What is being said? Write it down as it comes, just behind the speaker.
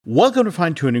Welcome to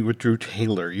Fine Tuning with Drew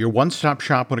Taylor, your one-stop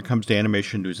shop when it comes to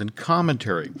animation news and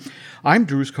commentary. I'm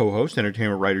Drew's co-host,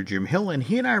 entertainment writer Jim Hill, and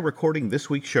he and I are recording this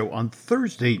week's show on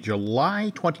Thursday,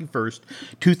 July 21st,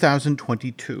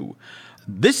 2022.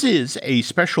 This is a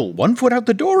special One Foot Out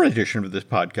the Door edition of this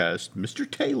podcast.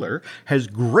 Mr. Taylor has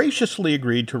graciously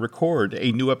agreed to record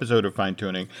a new episode of Fine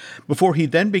Tuning before he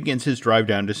then begins his drive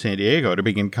down to San Diego to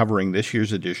begin covering this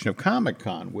year's edition of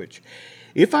Comic-Con, which,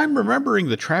 if I'm remembering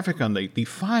the traffic on the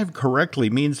 5 correctly,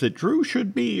 means that Drew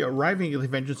should be arriving at the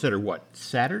convention center,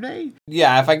 Saturday?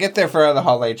 Yeah, if I get there for the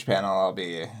Hall H panel, I'll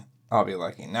be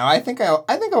lucky. No, I think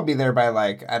I'll be there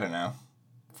by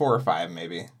 4 or 5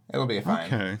 maybe. It'll be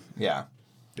fine. Okay. Yeah.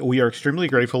 We are extremely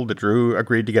grateful that Drew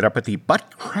agreed to get up at the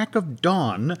butt crack of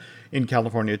dawn in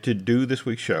California to do this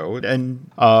week's show.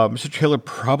 And Mr. Taylor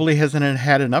probably hasn't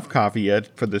had enough coffee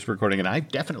yet for this recording, and I've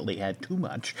definitely had too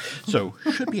much. So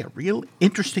should be a real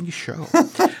interesting show.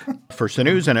 First, the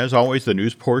news, and as always, the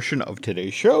news portion of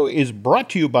today's show is brought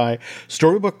to you by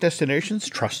Storybook Destinations,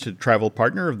 trusted travel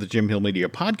partner of the Jim Hill Media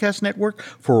Podcast Network.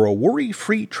 For a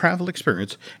worry-free travel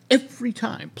experience every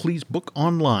time, please book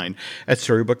online at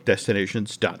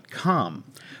StorybookDestinations.com.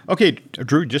 Okay,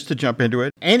 Drew, just to jump into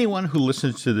it, anyone who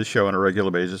listens to this show on a regular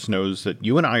basis knows that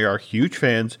you and I are huge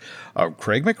fans of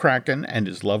Craig McCracken and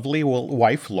his lovely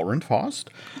wife, Lauren Faust.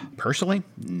 Personally,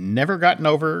 never gotten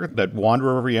over that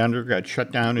Wanderer Over Yonder got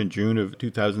shut down in June of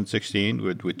 2016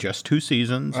 with just 2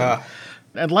 seasons.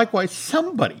 And likewise,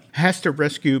 somebody has to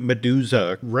rescue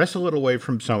Medusa, wrestle it away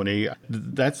from Sony.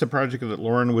 That's the project that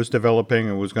Lauren was developing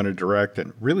and was going to direct,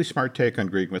 and really smart take on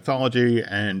Greek mythology.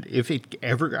 And if it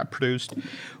ever got produced,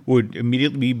 would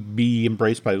immediately be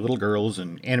embraced by little girls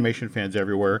and animation fans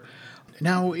everywhere.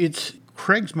 Now, it's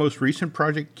Craig's most recent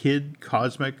project, Kid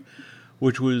Cosmic,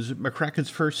 which was McCracken's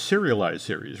first serialized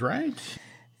series, right?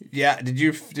 Yeah. Did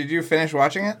you finish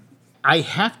watching it? I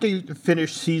have to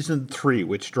finish season 3,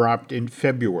 which dropped in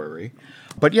February.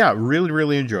 But yeah, really,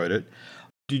 really enjoyed it.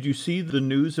 Did you see the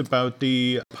news about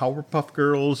the Powerpuff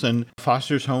Girls and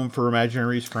Foster's Home for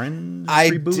Imaginary's Friends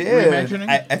reboot? Reimagining?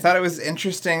 I thought it was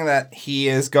interesting that he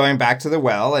is going back to the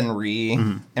well and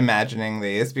reimagining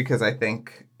these, because I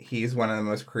think he's one of the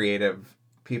most creative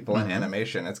people in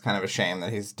animation. It's kind of a shame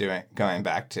that he's going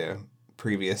back to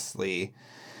previously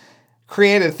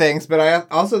created things, but I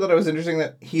also thought it was interesting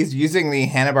that he's using the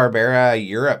Hanna-Barbera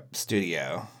Europe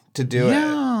studio to do it.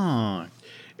 Yeah.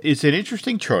 It's an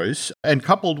interesting choice, and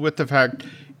coupled with the fact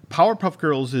Powerpuff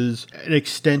Girls is an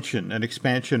expansion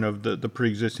of the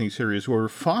pre-existing series, where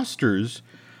Foster's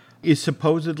is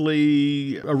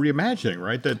supposedly a reimagining,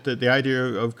 right? That the idea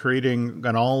of creating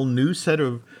an all-new set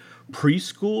of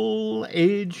preschool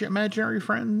age imaginary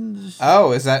friends.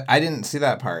 Oh, is that? I didn't see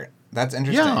that part. That's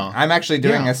interesting. Yeah. I'm actually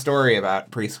doing a story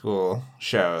about preschool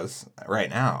shows right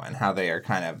now and how they are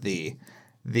kind of the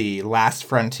last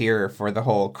frontier for the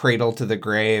whole cradle to the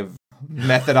grave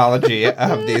methodology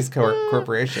of these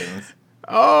corporations.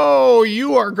 Oh,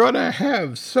 you are going to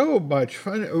have so much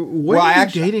fun. I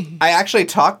actually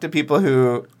talked to people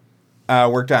who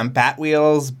worked on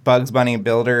Batwheels, Bugs Bunny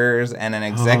Builders, and an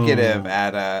executive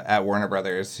at Warner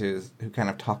Brothers who kind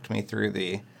of talked me through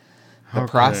the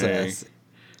process.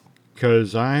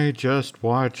 Because I just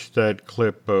watched that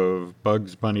clip of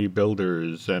Bugs Bunny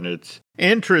Builders, and it's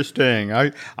interesting.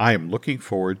 I am looking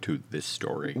forward to this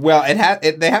story. Well,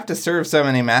 they have to serve so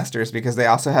many masters because they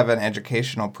also have an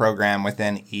educational program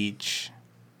within each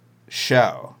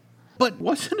show. But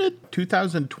wasn't it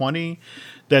 2020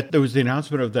 that there was the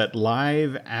announcement of that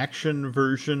live action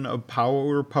version of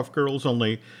Powerpuff Girls,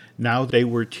 only now they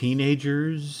were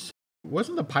teenagers?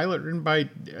 Wasn't the pilot written by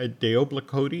Deobla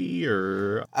Cody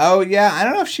or? Oh yeah, I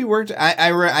don't know if she worked. I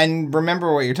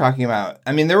remember what you're talking about.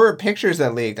 I mean, there were pictures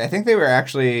that leaked. I think they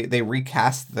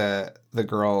recast the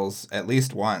girls at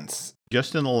least once.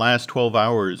 Just in the last 12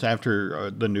 hours after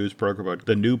the news broke about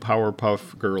the new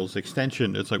Powerpuff Girls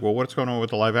extension, it's like, well, what's going on with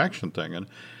the live action thing? And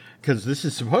because this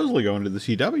is supposedly going to the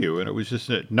CW, and it was just,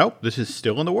 nope, this is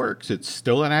still in the works. It's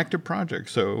still an active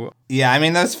project. So yeah, I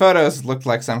mean, those photos looked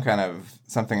like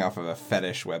something off of a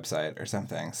fetish website or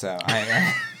something. So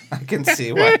I can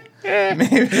see what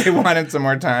maybe they wanted some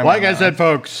more time. Like I said,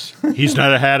 folks, he's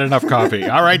not had enough coffee.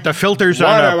 All right, the filters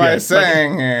aren't up yet. What am I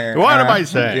saying here? What am I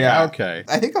saying? Yeah, okay.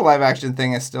 I think a live action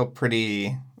thing is still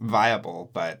pretty viable,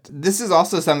 but this is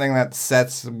also something that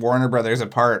sets Warner Brothers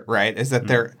apart, right? Is that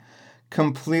they're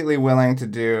completely willing to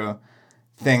do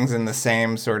things in the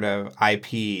same sort of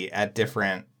IP at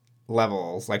different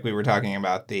levels. Like we were talking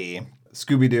about the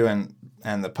Scooby-Doo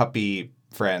and the Puppy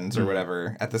Friends or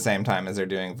whatever at the same time as they're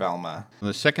doing Velma. In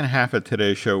the second half of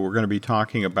today's show, we're going to be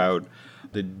talking about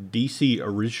the DC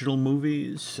original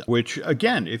movies, which,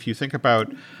 again, if you think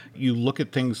about, you look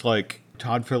at things like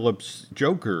Todd Phillips'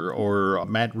 Joker or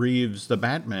Matt Reeves' The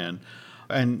Batman,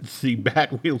 and the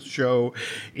Batwheel show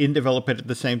in development at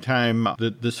the same time.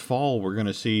 This fall, we're going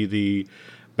to see the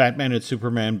Batman and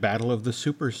Superman Battle of the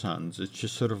Super Sons. It's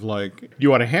just sort of like, do you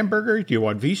want a hamburger? Do you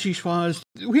want vichyssoise?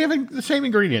 We have the same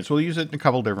ingredients. We'll use it in a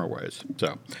couple different ways.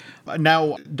 So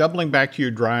now, doubling back to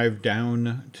your drive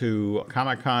down to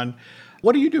Comic-Con,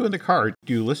 what do you do in the car?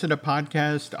 Do you listen to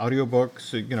podcasts,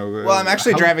 audiobooks? Well, I'm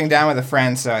actually driving down with a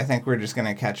friend, so I think we're just going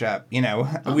to catch up.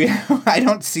 I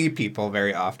don't see people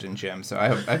very often, Jim, so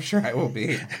I'm sure I will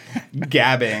be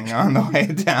gabbing on the way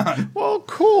down. Well,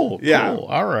 cool. Yeah.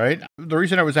 All right. The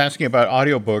reason I was asking about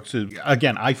audiobooks is,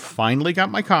 again, I finally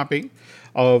got my copy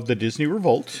of the Disney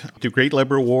Revolt, The Great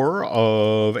Liberal War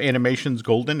of Animation's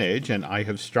Golden Age, and I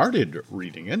have started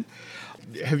reading it.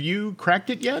 Have you cracked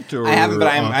it yet? Or, I haven't, but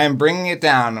I'm bringing it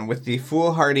down with the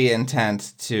foolhardy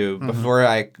intent to, before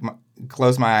I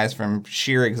close my eyes from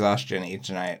sheer exhaustion each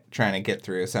night, trying to get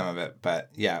through some of it.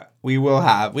 But yeah, we will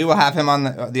have him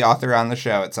on the author on the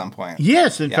show at some point.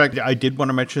 Yes, in fact, I did want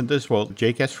to mention this. Well,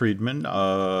 Jake S. Friedman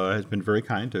has been very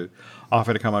kind to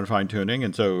offer to come on Fine Tuning,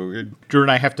 and so Drew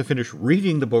and I have to finish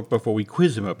reading the book before we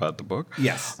quiz him about the book.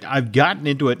 Yes. I've gotten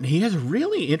into it, and he has a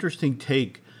really interesting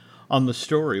take on the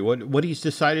story. What he's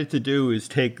decided to do is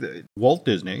take Walt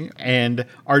Disney and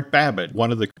Art Babbitt,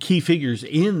 one of the key figures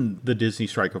in the Disney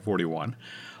Strike of 41,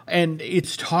 and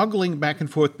it's toggling back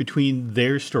and forth between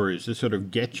their stories to sort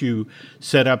of get you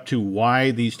set up to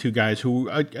why these two guys who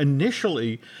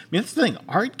initially, that's the thing,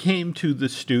 Art came to the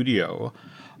studio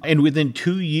and within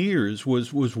 2 years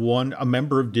was a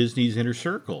member of Disney's Inner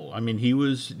Circle. I mean, he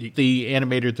was the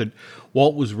animator that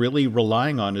Walt was really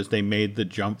relying on as they made the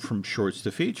jump from shorts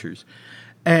to features.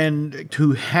 And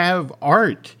to have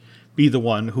Art be the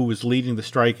one who was leading the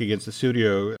strike against the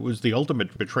studio was the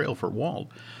ultimate betrayal for Walt.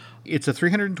 It's a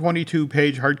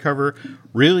 322-page hardcover.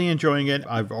 Really enjoying it.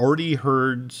 I've already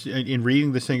heard, in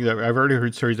reading this thing, I've already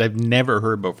heard stories I've never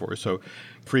heard before. So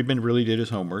Friedman really did his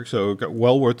homework, so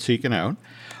well worth seeking out.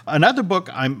 Another book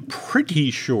I'm pretty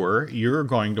sure you're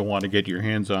going to want to get your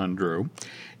hands on, Drew,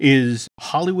 is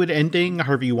Hollywood Ending,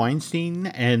 Harvey Weinstein,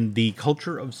 and the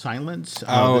Culture of Silence.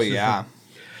 Ken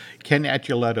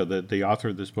Achiuleta, the author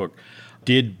of this book,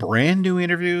 did brand new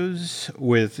interviews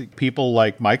with people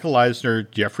like Michael Eisner,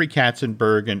 Jeffrey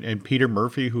Katzenberg, and Peter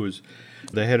Murphy, who is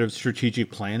the head of strategic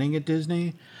planning at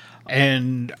Disney,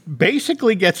 and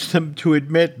basically gets them to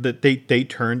admit that they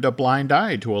turned a blind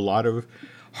eye to a lot of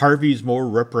Harvey's more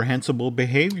reprehensible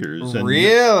behaviors. And,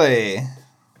 really?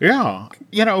 Yeah.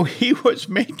 He was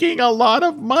making a lot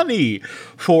of money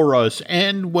for us.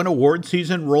 And when award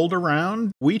season rolled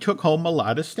around, we took home a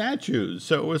lot of statues.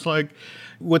 So it was like,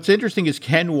 what's interesting is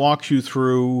Ken walks you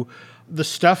through the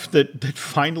stuff that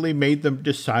finally made them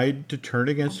decide to turn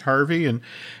against Harvey. And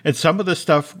some of the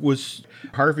stuff was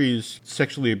Harvey's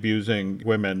sexually abusing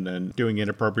women and doing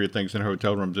inappropriate things in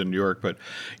hotel rooms in New York. But,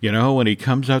 when he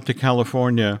comes out to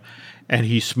California and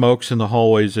he smokes in the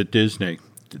hallways at Disney,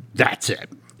 that's it.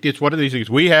 It's one of these things.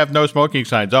 We have no smoking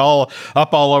signs all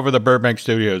over the Burbank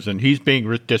studios, and he's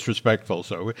being disrespectful.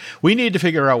 So we need to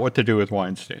figure out what to do with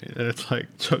Weinstein. And it's like,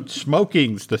 so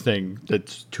smoking's the thing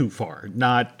that's too far,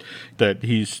 not that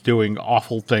he's doing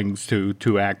awful things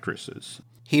to actresses.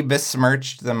 He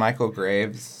besmirched the Michael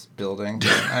Graves building.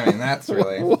 I mean, that's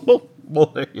really... Well,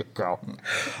 there you go.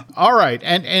 All right.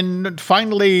 And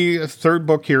finally, a third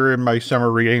book here in my summer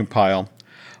reading pile.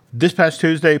 This past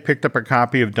Tuesday, picked up a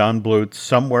copy of Don Bluth's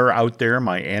Somewhere Out There,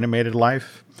 My Animated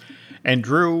Life. And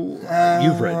Drew,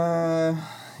 you've read.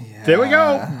 Yeah. There we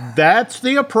go. That's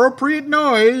the appropriate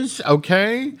noise,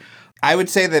 okay? I would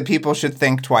say that people should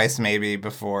think twice maybe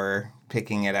before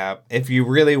picking it up. If you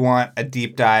really want a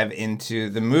deep dive into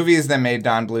the movies that made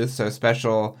Don Bluth so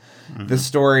special, the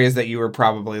stories that you were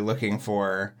probably looking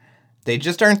for, they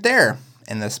just aren't there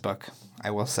in this book. I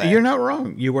will say. You're not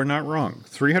wrong. You are not wrong.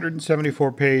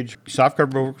 374-page softcover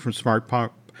book from Smart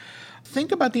Pop.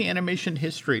 Think about the animation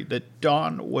history that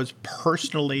Don was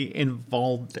personally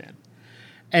involved in.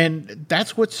 And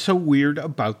that's what's so weird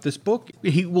about this book.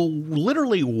 He will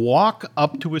literally walk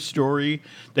up to a story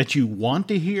that you want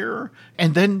to hear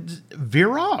and then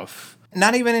veer off.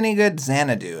 Not even any good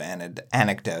Xanadu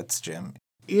anecdotes, Jim.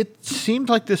 It seems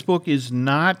like this book is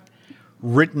not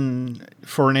written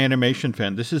for an animation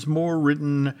fan. This is more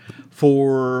written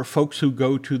for folks who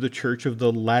go to the Church of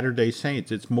the Latter-day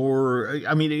Saints. It's more,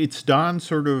 it's Don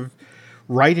sort of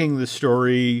writing the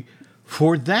story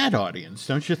for that audience,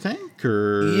 don't you think?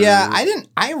 Or... Yeah,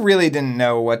 I really didn't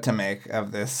know what to make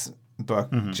of this book,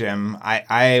 Jim.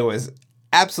 I was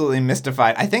absolutely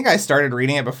mystified. I think I started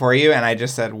reading it before you, and I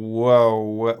just said,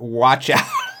 whoa, watch out.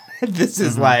 This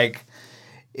is like,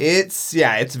 it's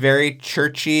very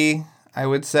churchy, I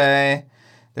would say.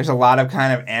 There's a lot of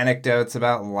kind of anecdotes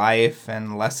about life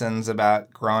and lessons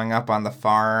about growing up on the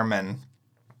farm and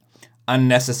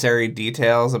unnecessary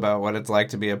details about what it's like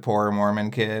to be a poor Mormon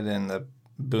kid in the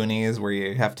boonies where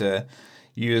you have to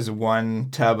use one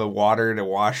tub of water to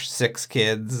wash 6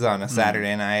 kids on a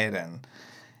Saturday night. And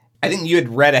I think you had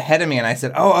read ahead of me, and I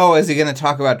said, oh, is he going to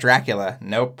talk about Dracula?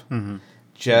 Nope.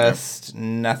 Just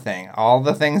nothing. All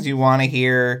the things you want to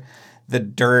hear, the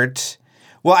dirt.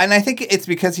 Well, and I think it's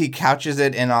because he couches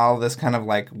it in all this kind of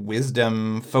like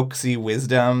wisdom, folksy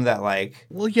wisdom that like...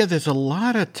 Well, yeah, there's a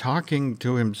lot of talking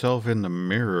to himself in the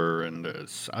mirror in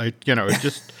this.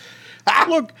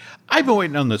 Look, I've been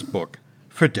waiting on this book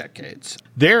for decades.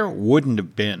 There wouldn't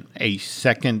have been a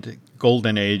second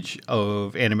golden age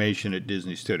of animation at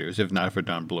Disney Studios if not for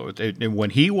Don Bluth.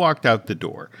 When he walked out the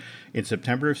door in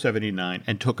September of '79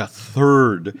 and took a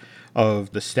third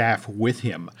of the staff with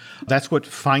him, that's what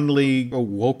finally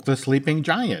woke the sleeping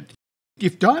giant.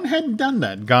 If Don hadn't done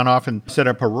that, gone off and set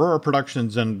up Aurora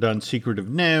Productions and done Secret of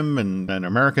NIMH and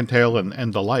American Tail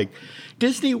and the like,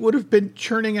 Disney would have been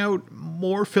churning out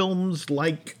more films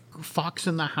like Fox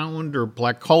and the Hound or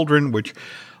Black Cauldron, which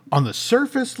on the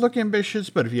surface look ambitious,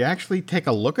 but if you actually take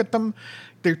a look at them,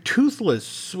 they're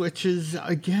toothless, which is,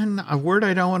 again, a word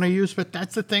I don't want to use, but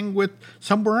that's the thing with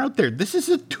Somewhere Out There. This is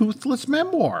a toothless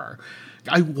memoir.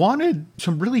 I wanted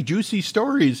some really juicy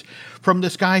stories from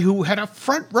this guy who had a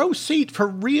front row seat for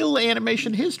real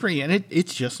animation history, and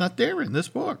it's just not there in this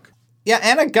book. Yeah,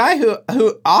 and a guy who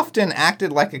often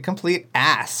acted like a complete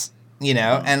ass,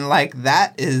 and like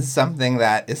that is something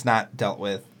that is not dealt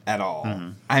with at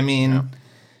all. I mean,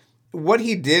 what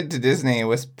he did to Disney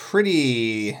was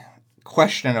pretty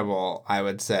questionable, I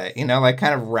would say. Like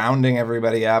kind of rounding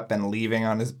everybody up and leaving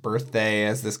on his birthday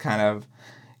as this kind of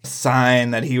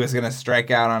sign that he was going to strike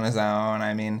out on his own.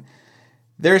 I mean,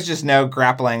 there's just no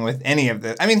grappling with any of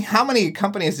this. I mean, how many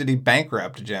companies did he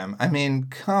bankrupt, Jim? I mean,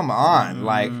 come on.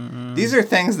 Like, these are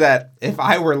things that if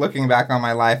I were looking back on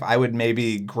my life, I would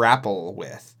maybe grapple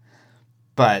with.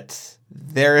 But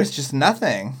there is just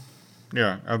nothing.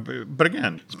 Yeah, but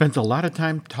again, spends a lot of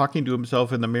time talking to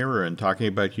himself in the mirror and talking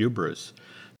about hubris.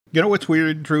 You know what's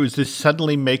weird, Drew, is this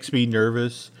suddenly makes me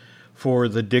nervous for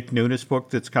the Dick Nunis book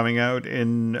that's coming out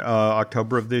in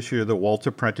October of this year, The Waltz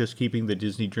Apprentice, Keeping the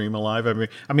Disney Dream Alive. I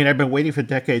mean, I've been waiting for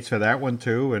decades for that one,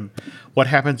 too. And what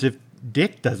happens if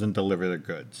Dick doesn't deliver the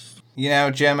goods?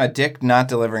 Jim, a Dick not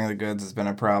delivering the goods has been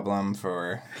a problem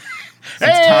for...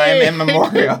 since time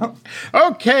immemorial.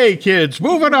 Okay, kids,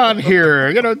 moving on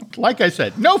here. Like I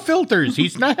said, no filters.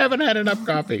 Haven't had enough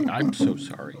coffee. I'm so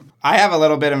sorry. I have a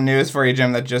little bit of news for you,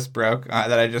 Jim, that just broke,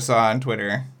 that I just saw on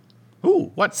Twitter.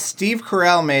 Ooh, what? Steve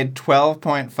Carell made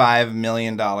 $12.5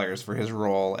 million for his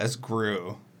role as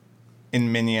Gru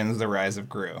in Minions: The Rise of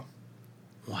Gru.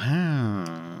 Wow.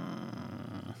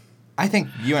 I think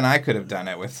you and I could have done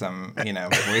it with some,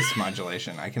 voice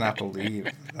modulation. I cannot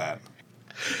believe that.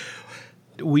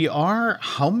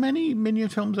 How many Minion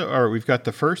films are? We've got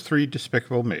the first 3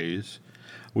 Despicable Me's.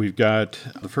 We've got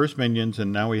the first Minions,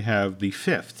 and now we have the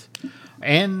 5th.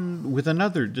 And with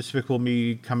another Despicable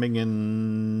Me coming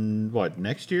in,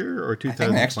 next year or 2020? I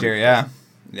think next year, yeah.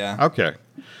 Yeah. Okay.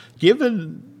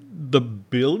 Given the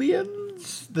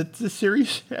billions that the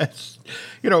series has,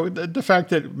 the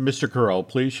fact that Mr. Carell,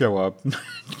 please show up,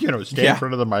 stay in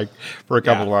front of the mic for a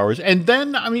couple of hours. And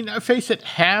then, face it,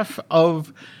 half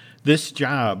of this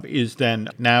job is then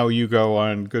now you go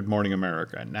on Good Morning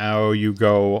America. Now you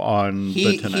go on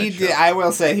The Tonight Show. I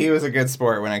will say he was a good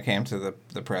sport when it came to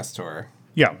the press tour.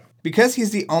 Yeah. Because he's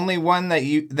the only one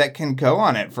that can go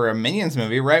on it for a Minions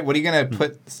movie, right? What are you going to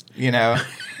put,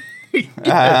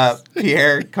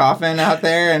 Pierre Coffin out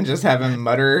there and just have him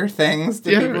mutter things to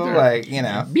people?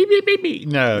 Beep, beep, beep, beep.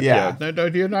 No, no,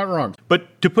 you're not wrong.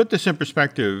 But to put this in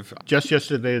perspective, just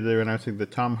yesterday they were announcing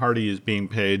that Tom Hardy is being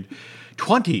paid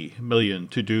 $20 million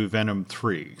to do Venom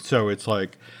 3. So it's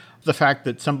like the fact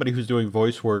that somebody who's doing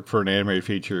voice work for an animated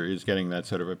feature is getting that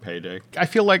sort of a payday. I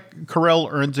feel like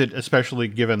Carell earns it, especially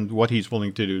given what he's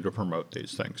willing to do to promote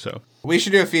these things. So we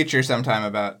should do a feature sometime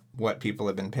about what people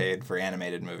have been paid for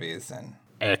animated movies. And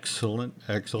excellent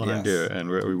idea, and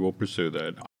we will pursue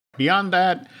that. Beyond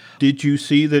that, did you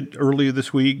see that earlier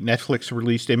this week Netflix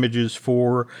released images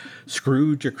for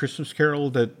Scrooge: A Christmas Carol,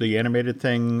 the animated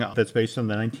thing that's based on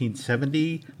the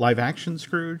 1970 live-action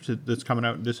Scrooge that's coming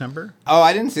out in December? Oh,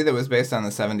 I didn't see that it was based on the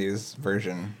 70s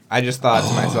version. I just thought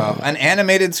to myself, an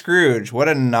animated Scrooge, what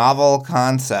a novel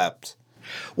concept.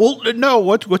 Well, no,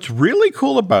 what's really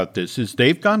cool about this is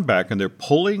they've gone back and they're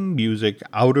pulling music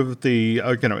out of the,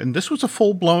 and this was a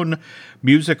full-blown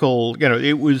musical,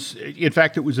 it was, in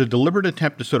fact, it was a deliberate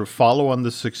attempt to sort of follow on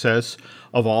the success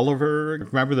of Oliver.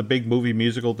 Remember the big movie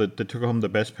musical that took home the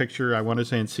Best Picture, I want to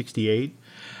say in 1968?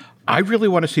 I really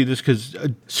want to see this because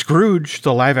Scrooge,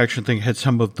 the live-action thing, had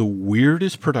some of the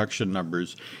weirdest production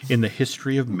numbers in the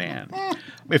history of man.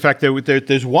 In fact,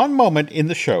 there's one moment in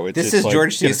the show. This is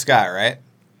George C. Scott, right?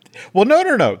 Well,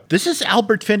 no. This is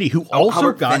Albert Finney, who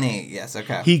also got... Finney, yes,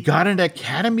 okay. He got an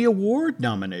Academy Award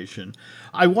nomination.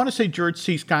 I want to say George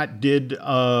C. Scott did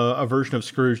a version of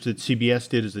Scrooge that CBS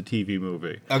did as a TV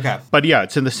movie. Okay. But yeah,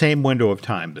 it's in the same window of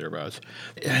time thereabouts.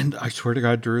 And I swear to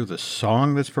God, Drew, the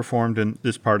song that's performed in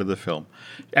this part of the film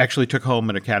actually took home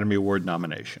an Academy Award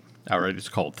nomination. All right, it's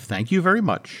called Thank You Very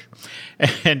Much.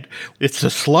 And it's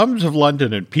the slums of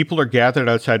London, and people are gathered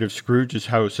outside of Scrooge's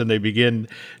house, and they begin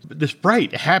this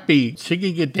bright, happy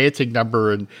singing and dancing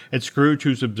number, and Scrooge,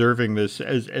 who's observing this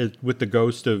as with the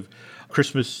ghost of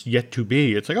Christmas yet to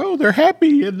be. It's like, oh, they're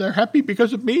happy, and they're happy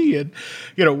because of me. And,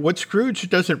 what Scrooge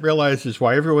doesn't realize is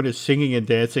why everyone is singing and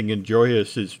dancing and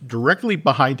joyous is directly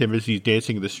behind him as he's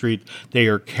dancing in the street. They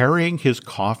are carrying his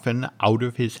coffin out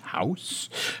of his house.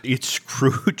 It's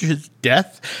Scrooge's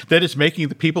death that is making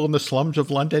the people in the slums of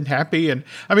London happy. And,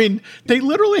 I mean, they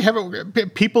literally have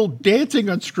people dancing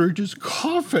on Scrooge's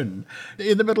coffin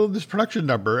in the middle of this production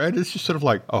number. And it's just sort of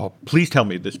like, oh, please tell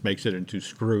me this makes it into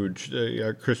Scrooge,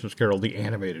 Christmas Carol, the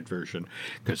animated version,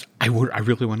 because I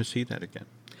really want to see that again.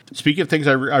 Speaking of things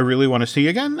I really want to see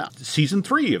again, season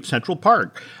 3 of Central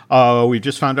Park. We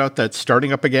just found out that's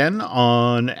starting up again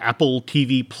on Apple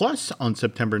TV Plus on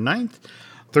September 9th.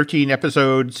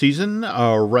 13-episode season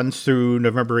runs through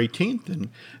November 18th, and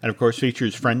of course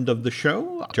features friend of the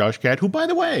show, Josh Gad, who, by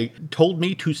the way, told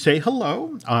me to say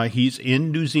hello. He's in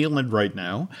New Zealand right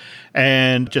now,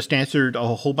 and just answered a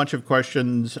whole bunch of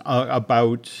questions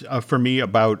for me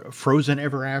about Frozen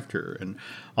Ever After, and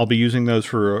I'll be using those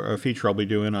for a feature I'll be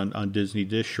doing on Disney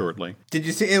Dish shortly. Did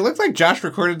you see? It looks like Josh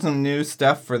recorded some new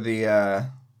stuff for the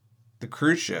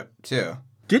cruise ship too.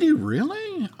 Did he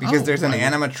really? Because there's an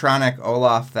animatronic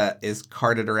Olaf that is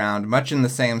carted around, much in the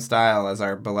same style as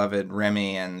our beloved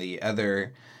Remy and the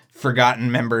other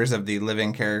forgotten members of the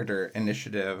Living Character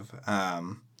Initiative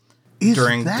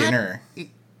during dinner.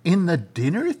 In the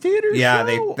dinner theater Yeah,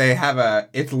 show? they have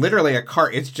it's literally a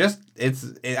cart.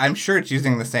 I'm sure it's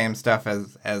using the same stuff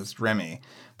as Remy,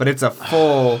 but it's a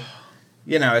full...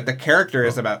 the character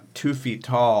is about 2 feet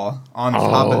tall on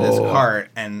top of this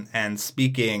cart and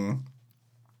speaking...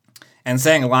 and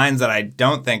saying lines that I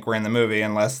don't think were in the movie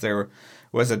unless there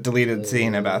was a deleted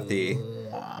scene about the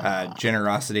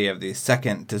generosity of the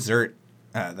second dessert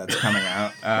that's coming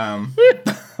out. I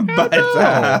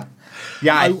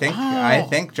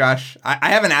think Josh... I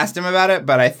haven't asked him about it,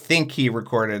 but I think he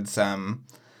recorded some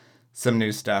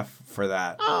new stuff for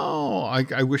that. Oh,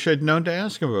 I wish I'd known to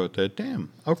ask him about that.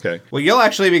 Damn. Okay. Well, you'll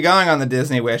actually be going on the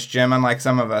Disney Wish, Jim, unlike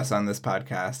some of us on this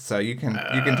podcast. So you can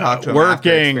talk to him.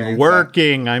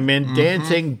 Working. I'm in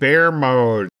dancing bear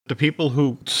mode. The people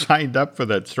who signed up for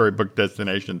that Storybook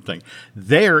Destination thing,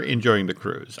 they're enjoying the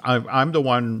cruise. I'm the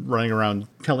one running around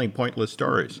telling pointless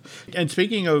stories. And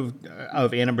speaking of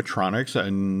animatronics,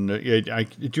 and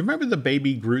do you remember the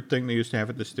Baby Groot thing they used to have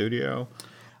at the studio?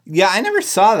 Yeah, I never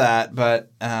saw that, but...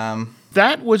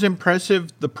 That was impressive.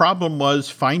 The problem was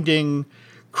finding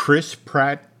Chris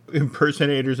Pratt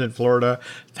impersonators in Florida.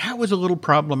 That was a little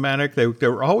problematic. They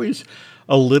were always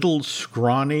a little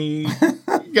scrawny,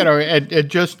 and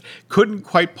just couldn't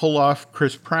quite pull off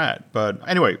Chris Pratt. But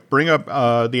anyway, bring up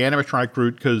the animatronic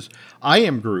Groot, because I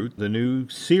Am Groot, the new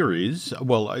series.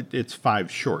 Well, it's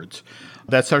 5 shorts.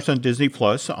 That starts on Disney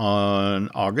Plus on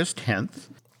August 10th.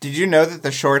 Did you know that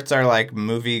the shorts are like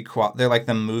they're like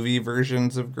the movie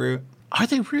versions of Groot? Are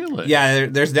they really? Yeah,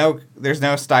 there's no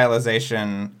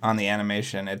stylization on the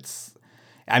animation.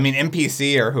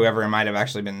 MPC or whoever might have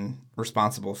actually been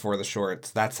responsible for the shorts.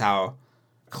 That's how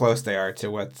close they are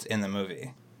to what's in the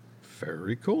movie.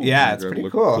 Very cool. Yeah, it's pretty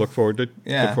cool. Look forward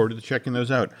to checking those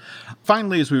out.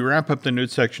 Finally, as we wrap up the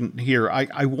news section here,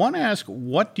 I want to ask,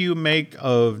 what do you make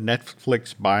of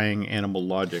Netflix buying Animal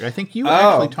Logic? I think you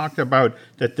actually talked about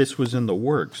that this was in the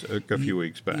works a few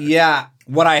weeks back. Yeah.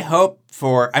 What I hope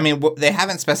for, they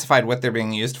haven't specified what they're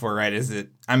being used for, right?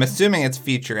 I'm assuming it's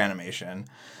feature animation,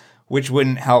 which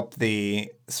wouldn't help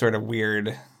the sort of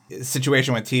weird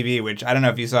situation with TV, which I don't know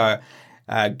if you saw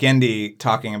Gendy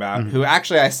talking about, who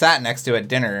actually I sat next to at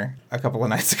dinner a couple of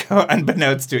nights ago,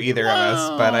 unbeknownst to either of us.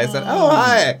 But I said, "Oh,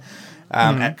 hi,"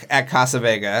 at Casa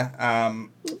Vega.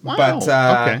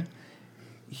 Okay.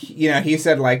 He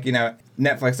said,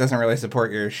 Netflix doesn't really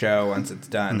support your show once it's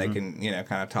done. They can,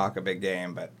 kind of talk a big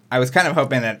game. But I was kind of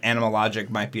hoping that Animal Logic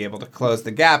might be able to close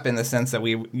the gap in the sense that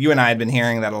you and I had been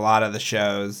hearing that a lot of the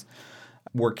shows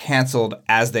were canceled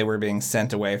as they were being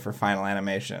sent away for final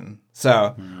animation.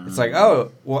 So it's like,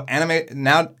 oh, well,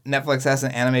 now Netflix has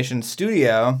an animation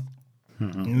studio.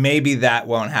 Maybe that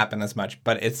won't happen as much,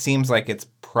 but it seems like it's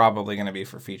probably going to be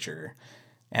for feature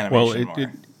animation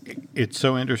more. It's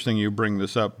so interesting you bring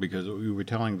this up because we were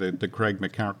telling the Craig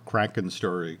McCracken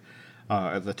story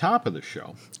at the top of the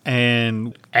show.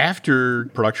 And after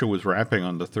production was wrapping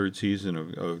on the third season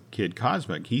of Kid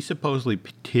Cosmic, he supposedly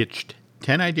pitched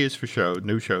 10 ideas for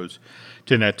new shows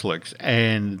to Netflix,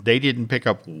 and they didn't pick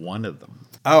up one of them.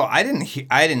 Oh, I didn't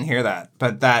hear that,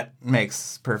 but that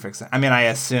makes perfect sense. I mean, I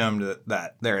assumed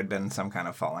that there had been some kind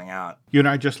of falling out. You and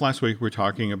I just last week were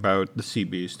talking about The Sea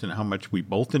Beast and how much we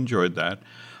both enjoyed that.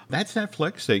 That's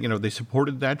Netflix. They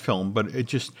supported that film, but it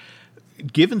just,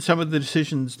 given some of the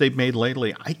decisions they've made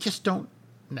lately, I just don't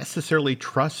necessarily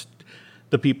trust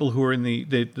the people who are in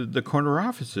the corner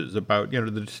offices about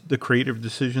the creative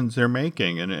decisions they're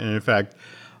making. And in fact,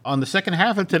 on the second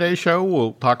half of today's show,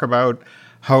 we'll talk about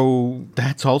how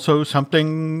that's also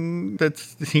something that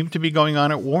seems to be going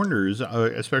on at Warner's,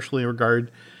 especially in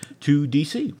regard to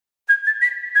DC.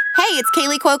 Hey, it's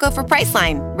Kaylee Cuoco for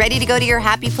Priceline. Ready to go to your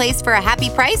happy place for a happy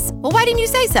price? Well, why didn't you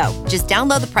say so? Just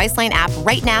download the Priceline app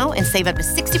right now and save up to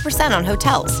 60% on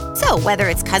hotels. So whether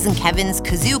it's Cousin Kevin's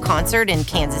Kazoo Concert in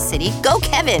Kansas City, go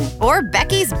Kevin, or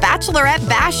Becky's Bachelorette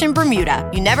Bash in Bermuda,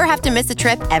 you never have to miss a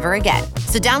trip ever again.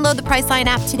 So download the Priceline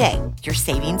app today. Your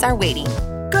savings are waiting.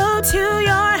 Go to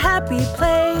your happy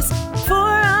place for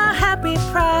a happy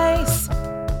price.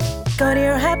 Go to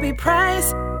your happy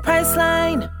price,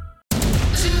 Priceline.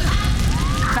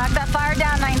 Knock that fire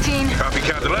down, 19. Copy,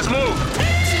 Captain. Let's move.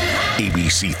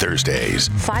 ABC Thursdays.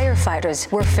 Firefighters,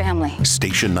 we're family.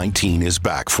 Station 19 is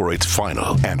back for its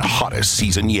final and hottest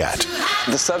season yet.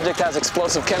 The subject has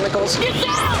explosive chemicals.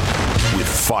 With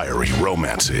fiery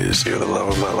romances. You're the love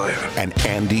of my life. And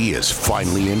Andy is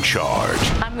finally in charge.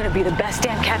 I'm going to be the best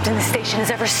damn captain the station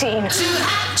has ever seen.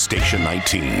 Station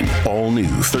 19. All new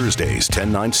Thursdays,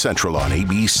 10/9 Central on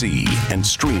ABC and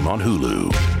stream on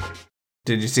Hulu.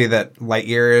 Did you see that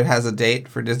Lightyear has a date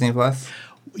for Disney Plus?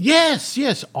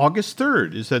 Yes, August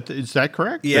 3rd. Is that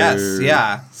correct? Yes,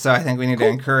 yeah. So I think we need to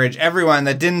encourage everyone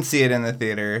that didn't see it in the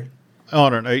theater. Oh,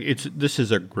 no, this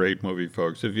is a great movie,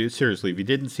 folks. If you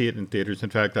didn't see it in theaters,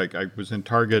 in fact, I was in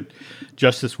Target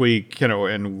just this week,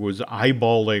 and was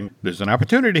eyeballing. There's an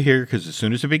opportunity here because as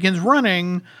soon as it begins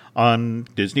running on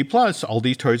Disney Plus, all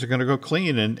these toys are going to go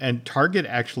clean, and Target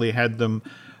actually had them.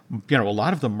 A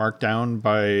lot of them marked down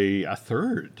by a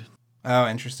third. Oh,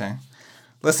 interesting.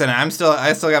 Listen, I still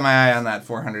got my eye on that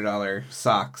 $400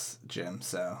 socks, Jim.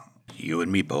 So you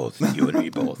and me both.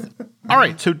 All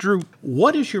right. So, Drew,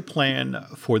 what is your plan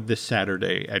for this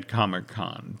Saturday at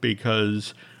Comic-Con?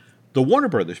 Because the Warner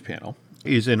Brothers panel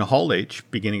is in Hall H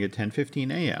beginning at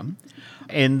 10:15 a.m.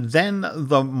 And then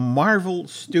the Marvel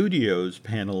Studios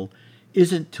panel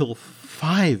isn't till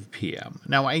 5 p.m.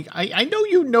 Now, I know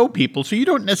you know people, so you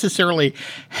don't necessarily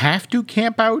have to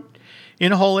camp out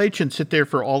in Hall H and sit there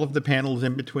for all of the panels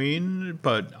in between.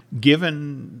 But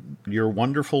given your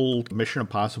wonderful Mission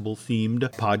Impossible themed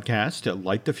podcast,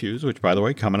 Light the Fuse, which, by the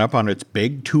way, coming up on its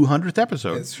big 200th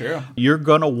episode. It's true. You're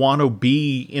going to want to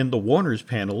be in the Warner's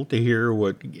panel to hear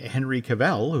what Henry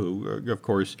Cavill, who, of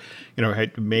course,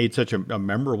 had made such a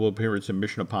memorable appearance in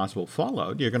Mission Impossible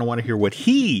Fallout. You're going to want to hear what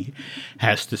he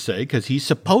has to say because he's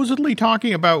supposedly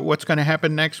talking about what's going to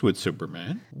happen next with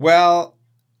Superman. Well,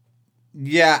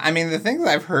 yeah, I mean, the things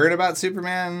I've heard about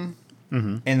Superman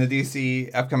in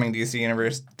the upcoming DC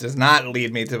universe does not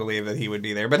lead me to believe that he would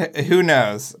be there, but who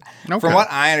knows? Okay. From what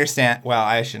I understand, well,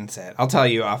 I shouldn't say it. I'll tell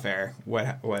you off air what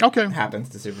happens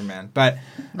to Superman. But,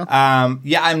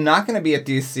 yeah, I'm not going to be at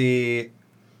DC,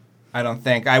 I don't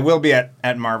think. I will be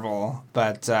at Marvel,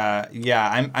 but,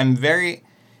 yeah, I'm very,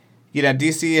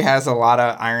 DC has a lot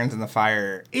of irons in the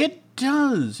fire. It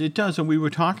does, and we were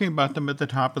talking about them at the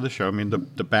top of the show. I mean, the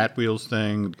Batwheels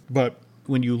thing, but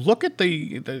when you look at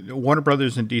the Warner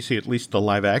Brothers and DC, at least the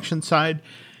live action side,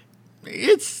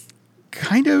 it's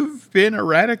kind of been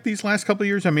erratic these last couple of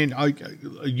years. I mean,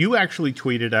 you actually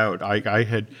tweeted out, I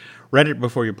had read it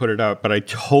before you put it out, but I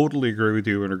totally agree with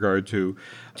you in regard to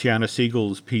Tiana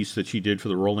Siegel's piece that she did for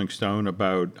the Rolling Stone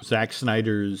about Zack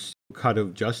Snyder's cut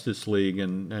of Justice League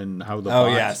and how the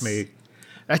bots may...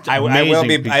 I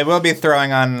will be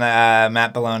throwing on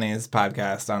Matt Belloni's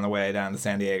podcast on the way down to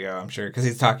San Diego, I'm sure, because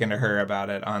he's talking to her about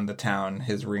it on The Town,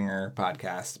 his Ringer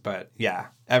podcast. But yeah,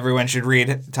 everyone should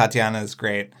read Tatiana's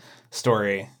great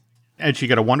story. And she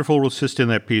got a wonderful assist in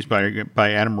that piece by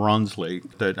Adam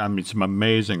Ronsley. Some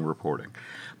amazing reporting.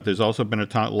 There's also been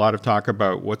a lot of talk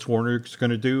about what's Warner's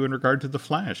going to do in regard to The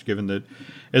Flash, given that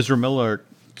Ezra Miller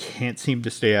can't seem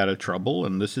to stay out of trouble,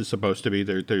 and this is supposed to be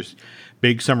there's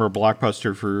big summer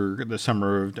blockbuster for the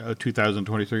summer of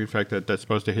 2023. In fact, that's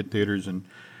supposed to hit theaters in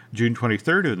June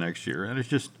 23rd of next year. And it's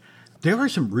just, there are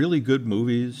some really good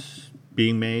movies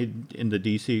being made in the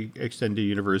DC extended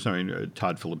universe. I mean,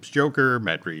 Todd Phillips' Joker,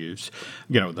 Matt Reeves,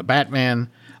 the Batman.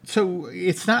 So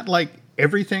it's not like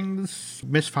everything's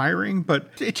misfiring, but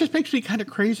it just makes me kind of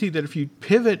crazy that if you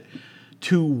pivot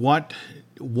to what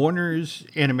Warner's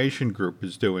animation group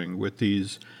is doing with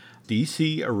these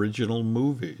DC original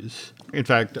movies. In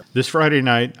fact, this Friday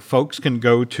night, folks can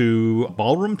go to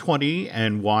Ballroom 20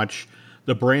 and watch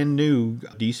the brand new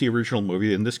DC original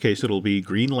movie. In this case, it'll be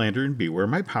Green Lantern, Beware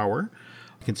My Power.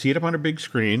 You can see it up on a big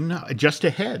screen just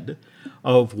ahead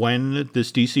of when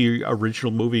this DC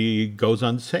original movie goes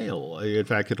on sale. In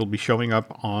fact, it'll be showing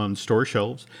up on store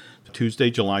shelves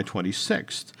Tuesday, July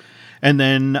 26th. And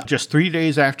then just 3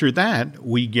 days after that,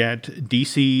 we get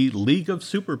DC League of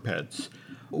Super Pets.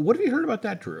 What have you heard about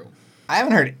that, Drew? I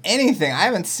haven't heard anything. I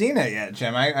haven't seen it yet,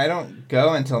 Jim. I don't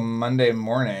go until Monday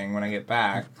morning when I get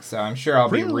back, so I'm sure I'll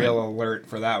be real alert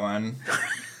for that one.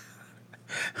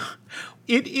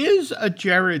 It is a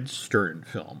Jared Stern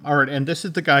film. All right, and this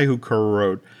is the guy who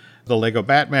co-wrote the Lego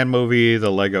Batman movie, the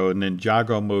Lego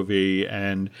Ninjago movie,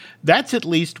 and that's at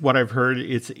least what I've heard.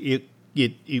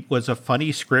 It was a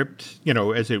funny script,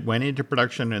 as it went into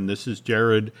production, and this is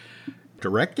Jared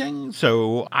directing,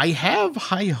 so I have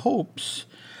high hopes.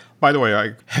 By the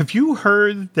way, have you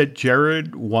heard that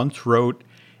Jared once wrote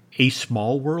a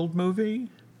Small World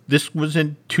movie? This was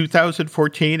in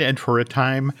 2014, and for a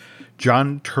time,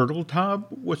 John Turteltaub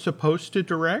was supposed to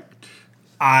direct.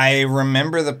 I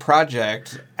remember the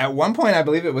project. At one point, I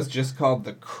believe it was just called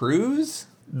The Cruise.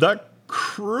 The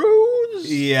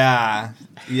Cruise? Yeah.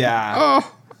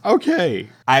 Oh, okay.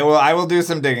 I will do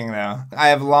some digging, though. I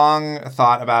have long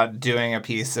thought about doing a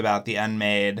piece about the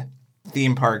unmade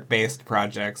theme park-based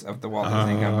projects of the Walt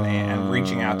Disney Company and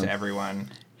reaching out to everyone.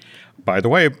 By the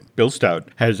way, Bill Stout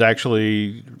has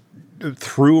actually,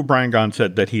 through Brian Gahn,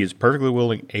 said that he is perfectly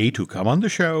willing, A, to come on the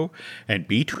show, and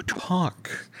B, to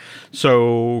talk.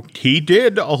 So he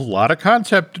did a lot of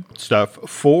concept stuff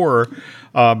for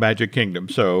Magic Kingdom.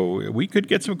 So we could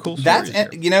get some cool stories here.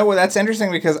 That's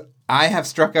interesting because I have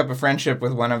struck up a friendship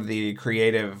with one of the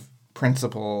creative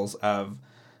principals of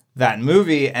that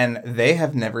movie, and they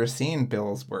have never seen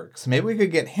Bill's work. So maybe we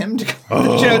could get him to come on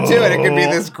the show, too, and it could be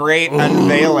this great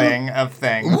unveiling of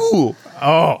things. Ooh.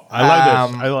 Oh, I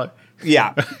love this.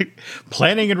 Yeah.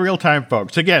 Planning in real time,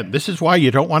 folks. Again, this is why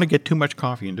you don't want to get too much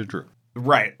coffee into Drew.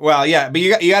 Right. Well, yeah, but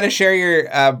you got to share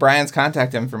your Brian's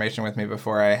contact information with me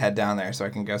before I head down there so I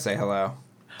can go say hello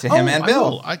to him and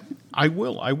Bill. I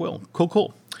will.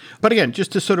 Cool. But again,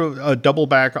 just to sort of double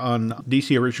back on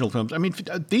DC original films, I mean,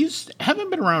 these haven't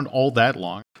been around all that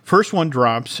long. First one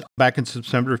drops back in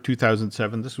September of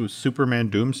 2007. This was Superman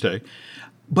Doomsday.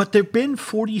 But there have been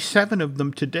 47 of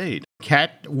them to date.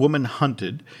 Catwoman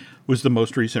Hunted was the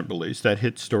most recent release. That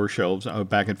hit store shelves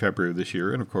back in February of this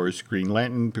year. And, of course, Green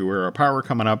Lantern, Beware Our Power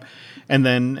coming up. And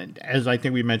then, as I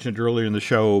think we mentioned earlier in the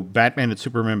show, Batman and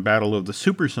Superman Battle of the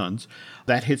Super Sons.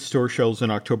 That hit store shelves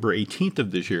on October 18th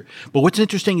of this year. But what's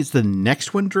interesting is the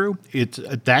next one, Drew.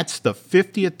 That's the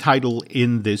 50th title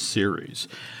in this series.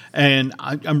 And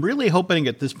I'm really hoping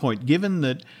at this point, given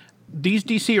that these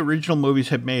DC original movies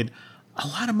have made a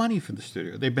lot of money for the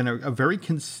studio. They've been a very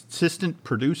consistent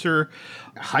producer,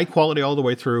 high quality all the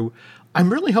way through.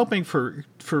 I'm really hoping for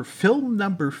film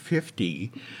number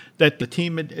 50 that the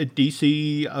team at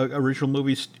DC original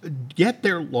movies get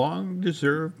their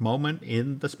long-deserved moment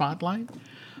in the spotlight.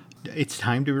 It's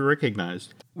time to be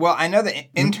recognized. Well, I know that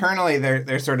internally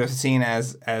they're sort of seen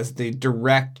as the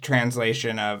direct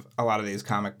translation of a lot of these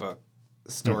comic book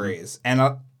stories. Mm-hmm.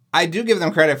 And I do give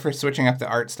them credit for switching up the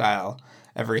art style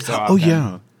every so often. Oh,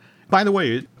 yeah. By the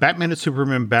way, Batman and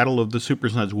Superman Battle of the Super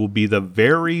Sons will be the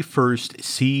very first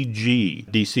CG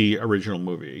DC original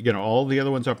movie. All the other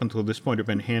ones up until this point have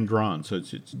been hand-drawn, so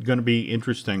it's going to be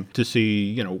interesting to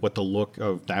see, what the look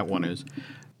of that one is.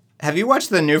 Have you watched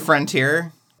The New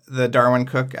Frontier, the Darwin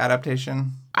Cook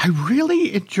adaptation? I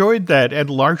really enjoyed that, and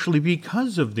largely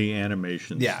because of the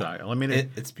animation style. I mean,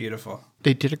 it's beautiful.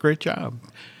 They did a great job.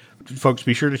 folks,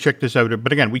 be sure to check this out.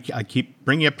 But again, I keep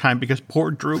bringing up time because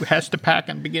poor Drew has to pack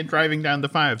and begin driving down the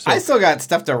 5. So. I still got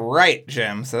stuff to write,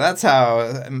 Jim. So that's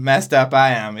how messed up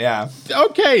I am. Yeah.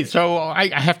 Okay, so I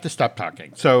have to stop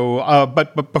talking. So,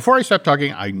 but before I stop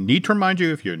talking, I need to remind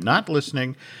you, if you're not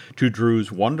listening to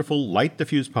Drew's wonderful Light the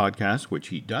Fuse podcast, which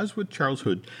he does with Charles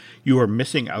Hood, you are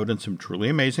missing out on some truly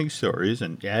amazing stories.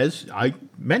 And as I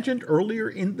mentioned earlier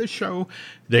in the show,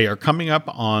 they are coming up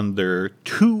on their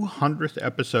 200th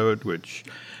episode, which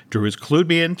Drew has clued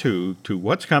me into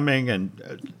what's coming.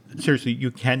 And seriously,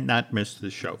 you cannot miss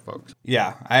this show, folks.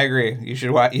 Yeah, I agree. You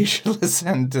should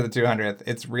listen to the 200th.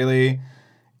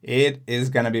 It is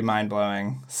going to be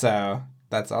mind-blowing. So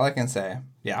that's all I can say.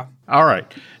 Yeah. All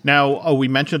right. Now, we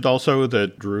mentioned also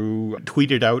that Drew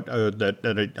tweeted out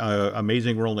that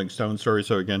amazing Rolling Stone story.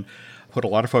 So again, put a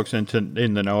lot of folks in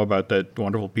the know about that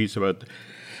wonderful piece about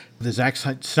the Zack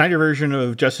Snyder version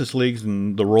of Justice League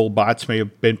and the role bots may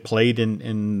have been played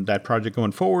in that project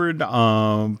going forward.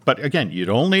 But again, you'd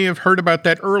only have heard about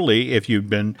that early if you've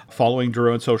been following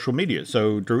Drew on social media.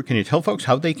 So, Drew, can you tell folks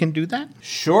how they can do that?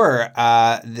 Sure.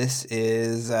 This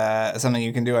is something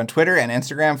you can do on Twitter and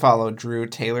Instagram. Follow Drew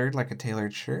Tailored like a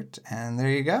tailored shirt. And there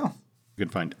you go. You can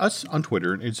find us on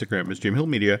Twitter and Instagram as Jim Hill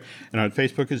Media, and on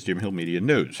Facebook as Jim Hill Media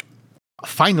News.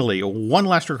 Finally, one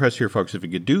last request here, folks. If you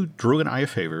could do Drew and I a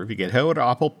favor, if you could head over to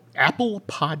Apple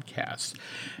Podcasts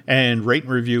and rate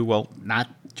and review, well, not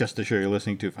just the show you're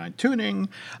listening to, fine tuning,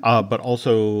 but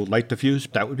also Light the Fuse,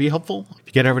 that would be helpful. If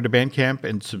you get over to Bandcamp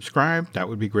and subscribe, that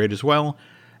would be great as well.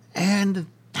 And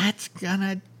that's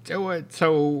gonna do it.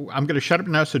 So I'm going to shut up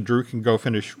now so Drew can go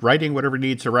finish writing whatever he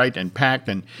needs to write and pack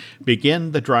and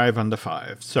begin the drive on the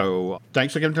 5. So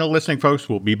thanks again for listening, folks.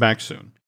 We'll be back soon.